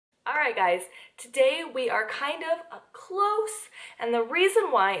Alright guys, today we are kind of up close, and the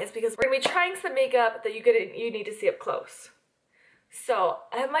reason why is because we're going to be trying some makeup that you need to see up close. So,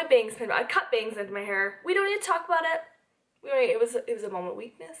 I have my bangs pinned. I cut bangs into my hair. We don't need to talk about it. It was a moment of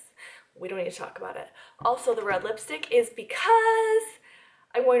weakness. We don't need to talk about it. Also, the red lipstick is because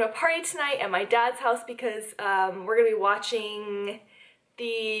I'm going to a party tonight at my dad's house because we're going to be watching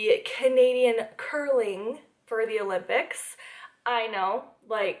the Canadian curling for the Olympics. I know,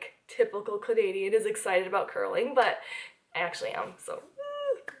 like, typical Canadian is excited about curling, but I actually am, so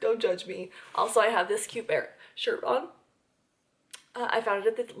don't judge me. Also, I have this cute bear shirt on. I found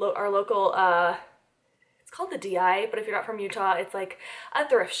it at our local, it's called the DI, but if you're not from Utah, it's like a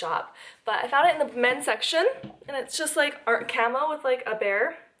thrift shop. But I found it in the men's section, and it's just like art camo with like a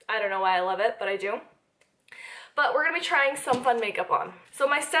bear. I don't know why I love it, but I do. But we're gonna be trying some fun makeup on. So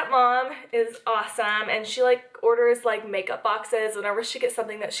my stepmom is awesome, and she like orders like makeup boxes whenever she gets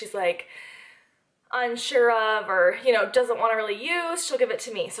something that she's like unsure of or, you know, doesn't want to really use, she'll give it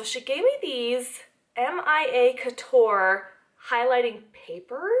to me. So she gave me these MAI Couture highlighting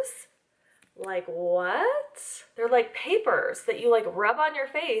papers. Like, what? They're like papers that you like rub on your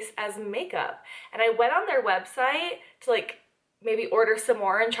face as makeup. And I went on their website to like maybe order some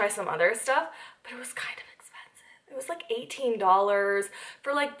more and try some other stuff, but it was kind of expensive. It was like $18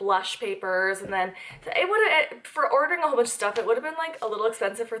 for like blush papers, and then it would have, for ordering a whole bunch of stuff, it would have been like a little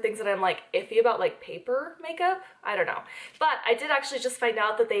expensive for things that I'm like iffy about, like paper makeup. I don't know. But I did actually just find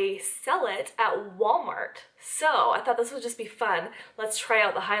out that they sell it at Walmart. So I thought this would just be fun. Let's try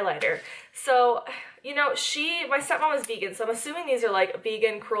out the highlighter. So, you know, my stepmom is vegan, so I'm assuming these are like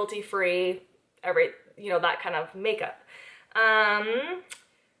vegan, cruelty-free, that kind of makeup.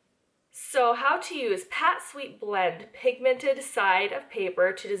 So how to use Pat Sweet Blend pigmented side of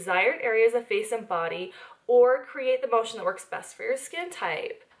paper to desired areas of face and body, or create the motion that works best for your skin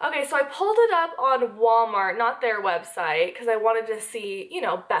type. Okay, so I pulled it up on Walmart, not their website, because I wanted to see, you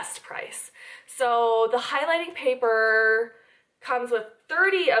know, best price. So the highlighting paper comes with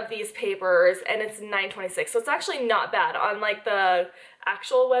 30 of these papers, and it's $9.26. So it's actually not bad. On like the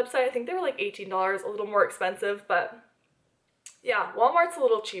actual website, I think they were like $18, a little more expensive, but yeah, Walmart's a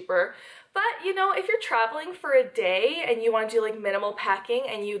little cheaper. But, you know, if you're traveling for a day and you want to do like minimal packing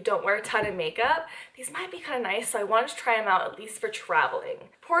and you don't wear a ton of makeup, these might be kind of nice, so I wanted to try them out at least for traveling.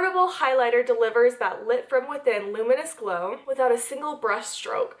 Portable highlighter delivers that lit from within luminous glow without a single brush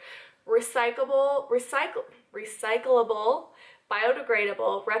stroke. Recyclable,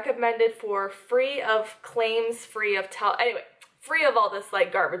 biodegradable, recommended for free of claims, free of free of all this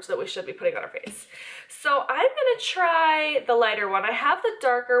like garbage that we should be putting on our face. So I'm gonna try the lighter one. I have the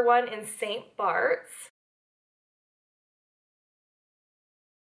darker one in St. Bart's.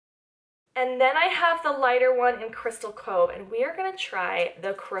 And then I have the lighter one in Crystal Cove, and we are gonna try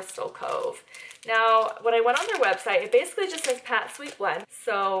the Crystal Cove. Now, when I went on their website, it basically just says Pat Sweet Blend.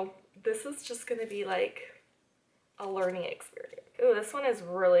 So this is just gonna be like a learning experience. Ooh, this one is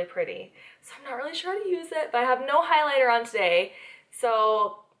really pretty. So I'm not really sure how to use it, but I have no highlighter on today.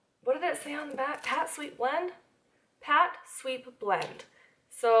 So what did it say on the back? Pat Sweet Blend? Pat Sweet Blend.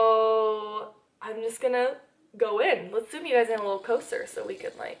 So I'm just gonna go in. Let's zoom you guys in a little closer so we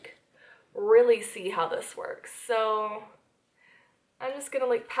can like really see how this works. So I'm just gonna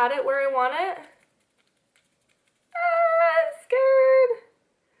like pat it where I want it.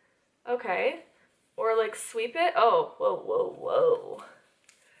 Scared. Okay. Or like sweep it. Oh, whoa, whoa, whoa.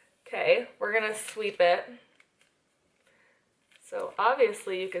 Okay, we're gonna sweep it. So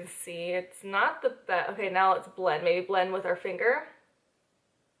obviously you can see it's not the best. Okay, now let's blend. Maybe blend with our finger.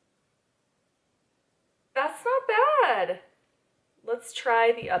 That's not bad. Let's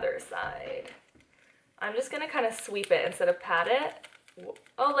try the other side. I'm just gonna kind of sweep it instead of pat it.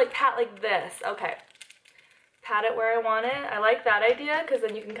 Oh, like pat like this. Okay. Pat it where I want it. I like that idea because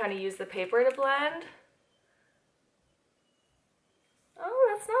then you can kind of use the paper to blend.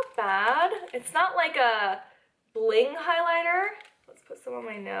 Oh, that's not bad. It's not like a bling highlighter. Let's put some on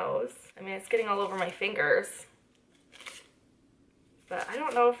my nose. I mean, it's getting all over my fingers. But I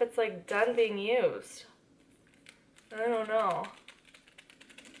don't know if it's like done being used. I don't know.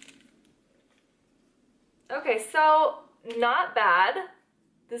 Okay, so not bad.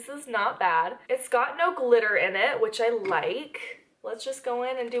 This is not bad. It's got no glitter in it, which I like. Let's just go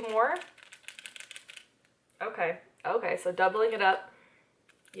in and do more. Okay, so doubling it up.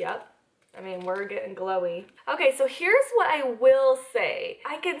 Yep. I mean, we're getting glowy. Okay, so here's what I will say.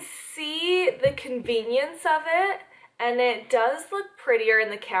 I can see the convenience of it, and it does look prettier in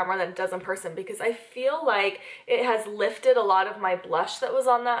the camera than it does in person because I feel like it has lifted a lot of my blush that was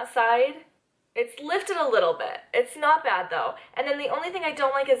on that side. It's lifted a little bit. It's not bad though. And then the only thing I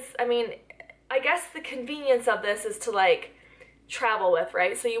don't like is, I mean, I guess the convenience of this is to like travel with,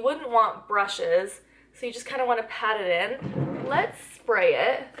 right? So you wouldn't want brushes, so you just kind of want to pat it in. Let's spray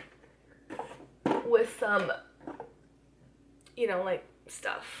it with some, you know, like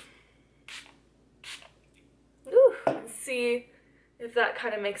stuff. Ooh, and see if that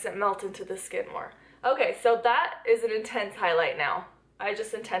kind of makes it melt into the skin more. Okay, so that is an intense highlight now. I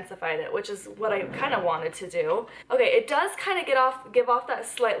just intensified it, which is what I kind of wanted to do. Okay, it does kind of give off that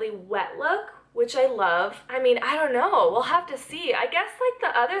slightly wet look, which I love. I mean, I don't know, we'll have to see. I guess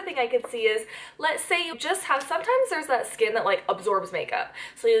like the other thing I could see is, let's say you just have, sometimes there's that skin that like absorbs makeup.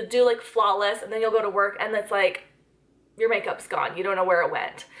 So you do like flawless and then you'll go to work and it's like, your makeup's gone, you don't know where it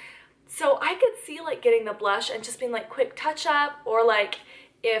went. So I could see like getting the blush and just being like quick touch up, or like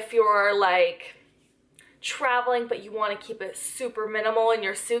if you're like traveling but you want to keep it super minimal in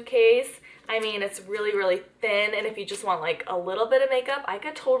your suitcase. I mean, it's really, really thin, and if you just want like a little bit of makeup, I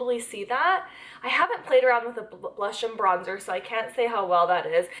could totally see that. I haven't played around with a blush and bronzer, so I can't say how well that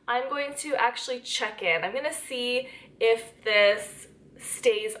is. I'm going to actually check in. I'm gonna see if this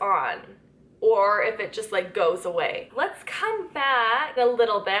stays on or if it just like goes away. Let's come back in a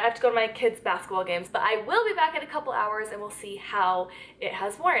little bit. I have to go to my kids' basketball games, but I will be back in a couple hours and we'll see how it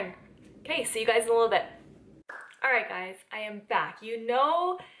has worn. Okay, see you guys in a little bit. All right, guys, I am back. You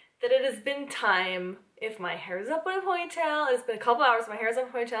know that it has been time. If my hair's up in a ponytail, it's been a couple hours, my hair's up in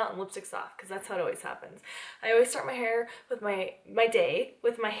a ponytail and lipstick's off, because that's how it always happens. I always start my hair with my day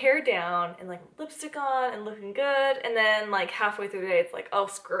with my hair down and like lipstick on and looking good, and then like halfway through the day it's like, oh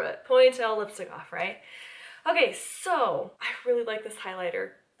screw it, ponytail, lipstick off, right? Okay, so I really like this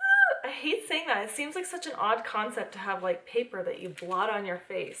highlighter. I hate saying that. It seems like such an odd concept to have like paper that you blot on your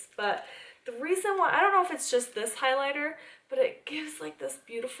face, but the reason why, I don't know if it's just this highlighter, but it gives like this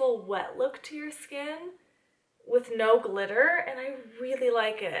beautiful wet look to your skin with no glitter, and I really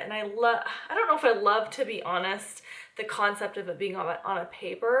like it. And I don't know if I love, to be honest, the concept of it being on a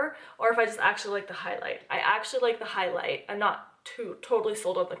paper, or if I just actually like the highlight. I actually like the highlight. I'm not totally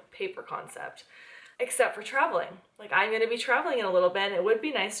sold on the paper concept, except for traveling. Like, I'm gonna be traveling in a little bit, and it would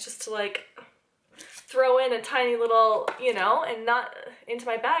be nice just to like throw in a tiny little, you know, and not into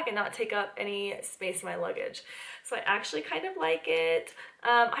my bag and not take up any space in my luggage. So I actually kind of like it.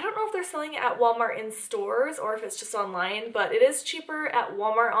 I don't know if they're selling it at Walmart in stores or if it's just online, but it is cheaper at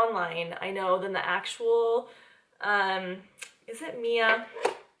Walmart online, I know, than the actual, is it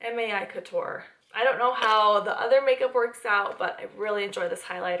MAI Couture? I don't know how the other makeup works out, but I really enjoy this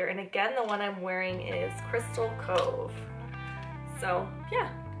highlighter. And again, the one I'm wearing is Crystal Cove. So yeah.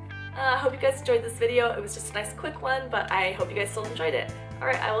 I hope you guys enjoyed this video. It was just a nice quick one, but I hope you guys still enjoyed it.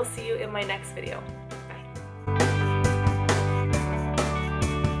 Alright, I will see you in my next video.